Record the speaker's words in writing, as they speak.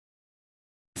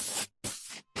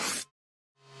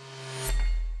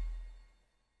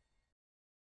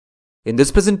In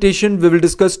this presentation, we will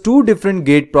discuss two different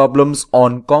gate problems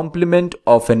on complement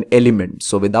of an element.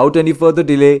 So without any further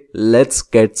delay, let's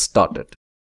get started.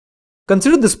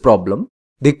 Consider this problem.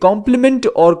 The complement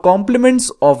or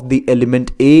complements of the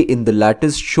element A in the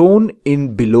lattice shown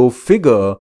in below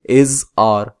figure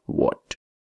are what?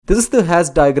 This is the hash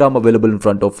diagram available in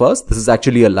front of us. This is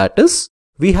actually a lattice.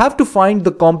 We have to find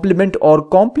the complement or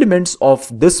complements of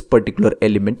this particular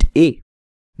element A.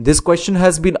 This question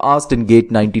has been asked in GATE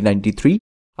 1993.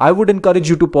 I would encourage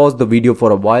you to pause the video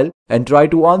for a while and try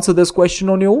to answer this question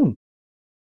on your own.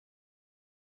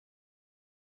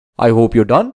 I hope you're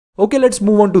done. Okay, let's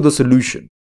move on to the solution.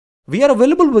 We are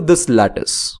available with this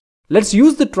lattice. Let's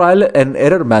use the trial and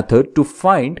error method to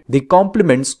find the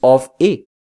complements of A.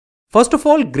 First of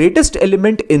all, greatest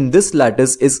element in this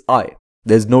lattice is I.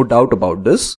 There's no doubt about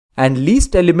this. And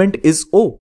least element is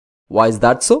O. Why is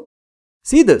that so?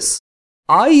 See this.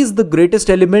 I is the greatest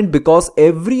element because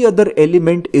every other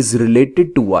element is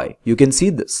related to I. You can see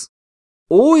this.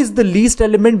 O is the least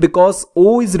element because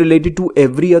O is related to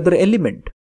every other element.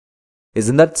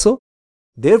 Isn't that so?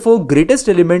 Therefore, greatest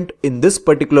element in this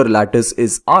particular lattice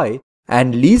is I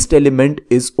and least element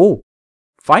is O.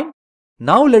 Fine.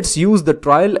 Now let's use the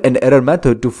trial and error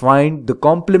method to find the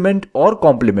complement or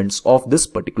complements of this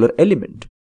particular element.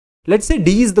 Let's say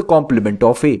D is the complement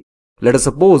of A. Let us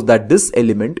suppose that this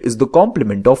element is the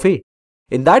complement of A.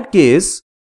 In that case,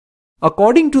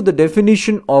 according to the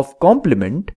definition of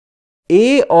complement,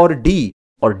 A or D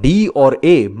or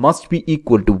A must be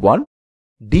equal to 1.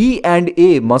 D and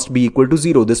A must be equal to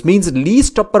 0. This means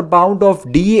least upper bound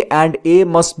of D and A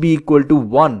must be equal to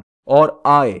 1 or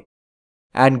I.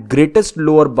 And greatest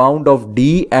lower bound of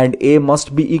D and A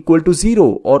must be equal to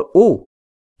 0 or O.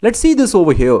 Let's see this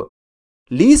over here.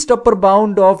 Least upper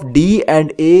bound of D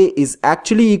and A is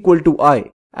actually equal to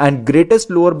I, and greatest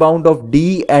lower bound of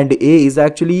D and A is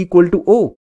actually equal to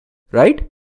O, right?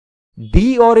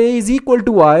 D or A is equal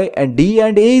to I and D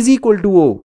and A is equal to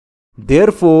O.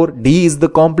 Therefore, D is the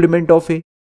complement of A.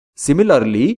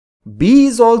 Similarly, B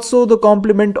is also the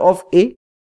complement of A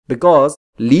because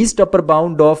least upper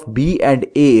bound of B and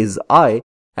A is I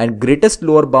and greatest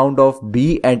lower bound of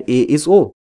B and A is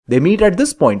O. They meet at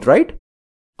this point, right?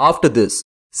 After this,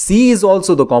 C is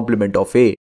also the complement of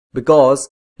A because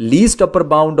least upper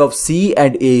bound of C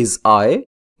and A is I,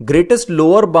 greatest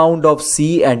lower bound of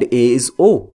C and A is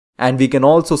O. And we can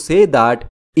also say that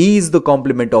E is the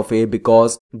complement of A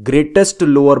because greatest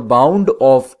lower bound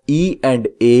of E and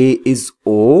A is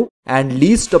O and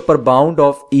least upper bound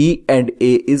of E and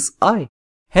A is I.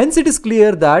 Hence it is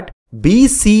clear that B,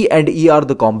 C and E are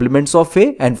the complements of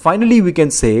A, and finally we can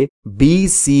say B,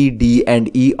 C, D and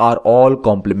E are all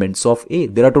complements of A.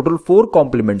 There are total 4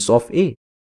 complements of A.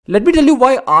 Let me tell you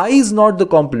why I is not the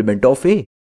complement of A.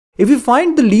 If we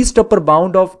find the least upper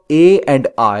bound of A and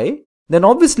I, then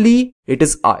obviously it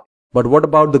is I. But what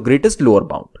about the greatest lower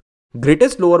bound?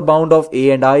 Greatest lower bound of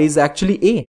A and I is actually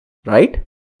A, right?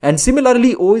 And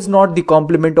similarly, O is not the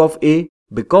complement of A,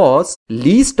 because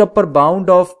least upper bound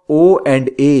of O and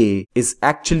A is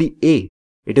actually A.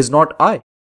 It is not I.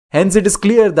 Hence it is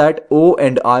clear that O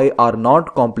and I are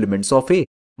not complements of A.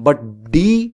 But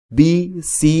D, B,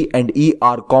 C and E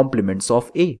are complements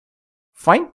of A.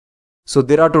 Fine. So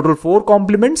there are total 4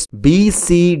 complements B,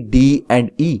 C, D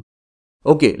and E.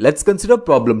 Okay, let's consider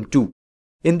problem 2.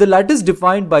 In the lattice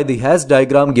defined by the hash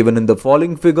diagram given in the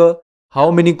following figure,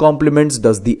 how many complements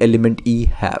does the element E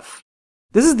have?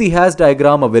 This is the hash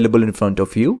diagram available in front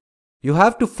of you. You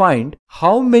have to find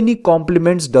how many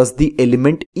complements does the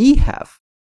element E have.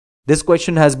 This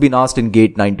question has been asked in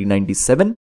GATE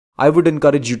 1997. I would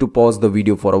encourage you to pause the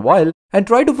video for a while and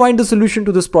try to find the solution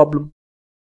to this problem.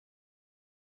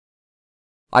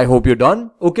 I hope you're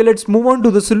done. Okay, let's move on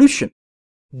to the solution.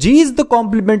 G is the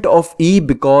complement of E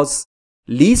because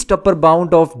least upper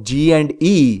bound of G and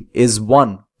E is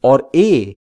 1 or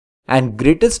A. And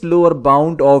greatest lower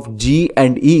bound of G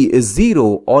and E is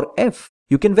 0 or F.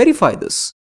 You can verify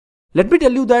this. Let me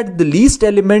tell you that the least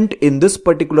element in this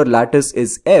particular lattice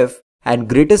is F and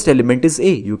greatest element is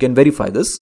A. You can verify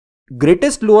this.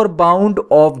 Greatest lower bound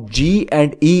of G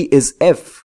and E is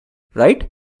F, right?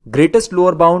 Greatest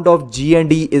lower bound of G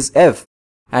and E is F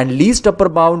and least upper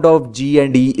bound of G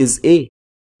and E is A,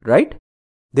 right?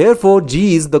 Therefore,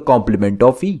 G is the complement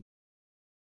of E.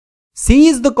 C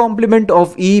is the complement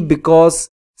of E because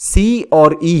C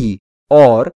or E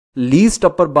or least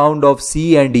upper bound of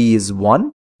C and E is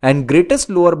 1 and greatest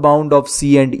lower bound of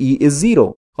C and E is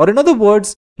 0. Or in other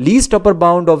words, least upper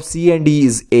bound of C and E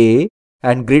is A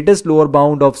and greatest lower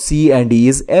bound of C and E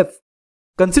is F.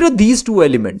 Consider these two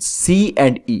elements C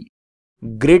and E.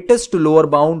 Greatest lower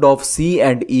bound of C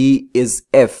and E is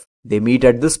F They meet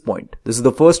at this point. This is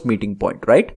the first meeting point,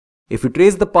 right? If we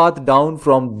trace the path down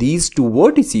from these two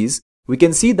vertices, we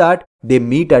can see that they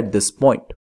meet at this point.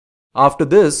 After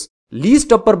this,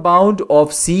 least upper bound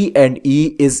of C and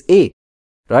E is A,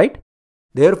 right?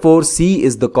 Therefore, C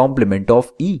is the complement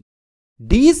of E.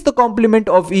 D is the complement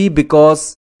of E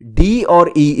because D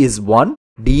or E is 1,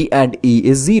 D and E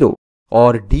is 0.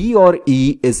 Or D or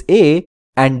E is A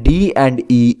and D and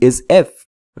E is F,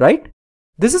 right?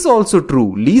 This is also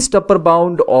true. Least upper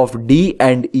bound of D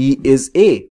and E is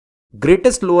A.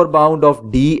 Greatest lower bound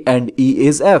of D and E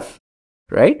is F,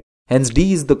 right? Hence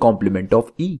D is the complement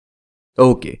of E.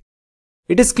 Okay.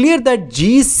 It is clear that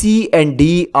G, C and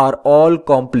D are all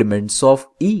complements of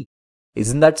E.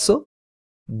 Isn't that so?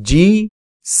 G,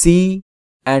 C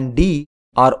and D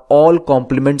are all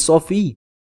complements of E.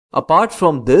 Apart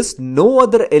from this, no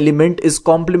other element is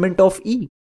complement of E.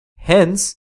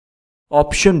 Hence,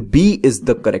 option B is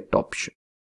the correct option.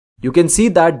 You can see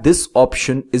that this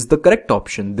option is the correct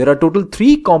option. There are total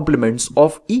 3 complements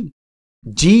of E.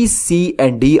 G, C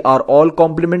and D are all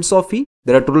complements of E.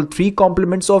 There are total 3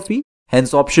 complements of E.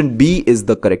 Hence, option B is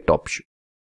the correct option.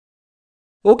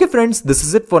 Okay friends, this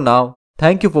is it for now.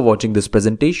 Thank you for watching this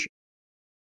presentation.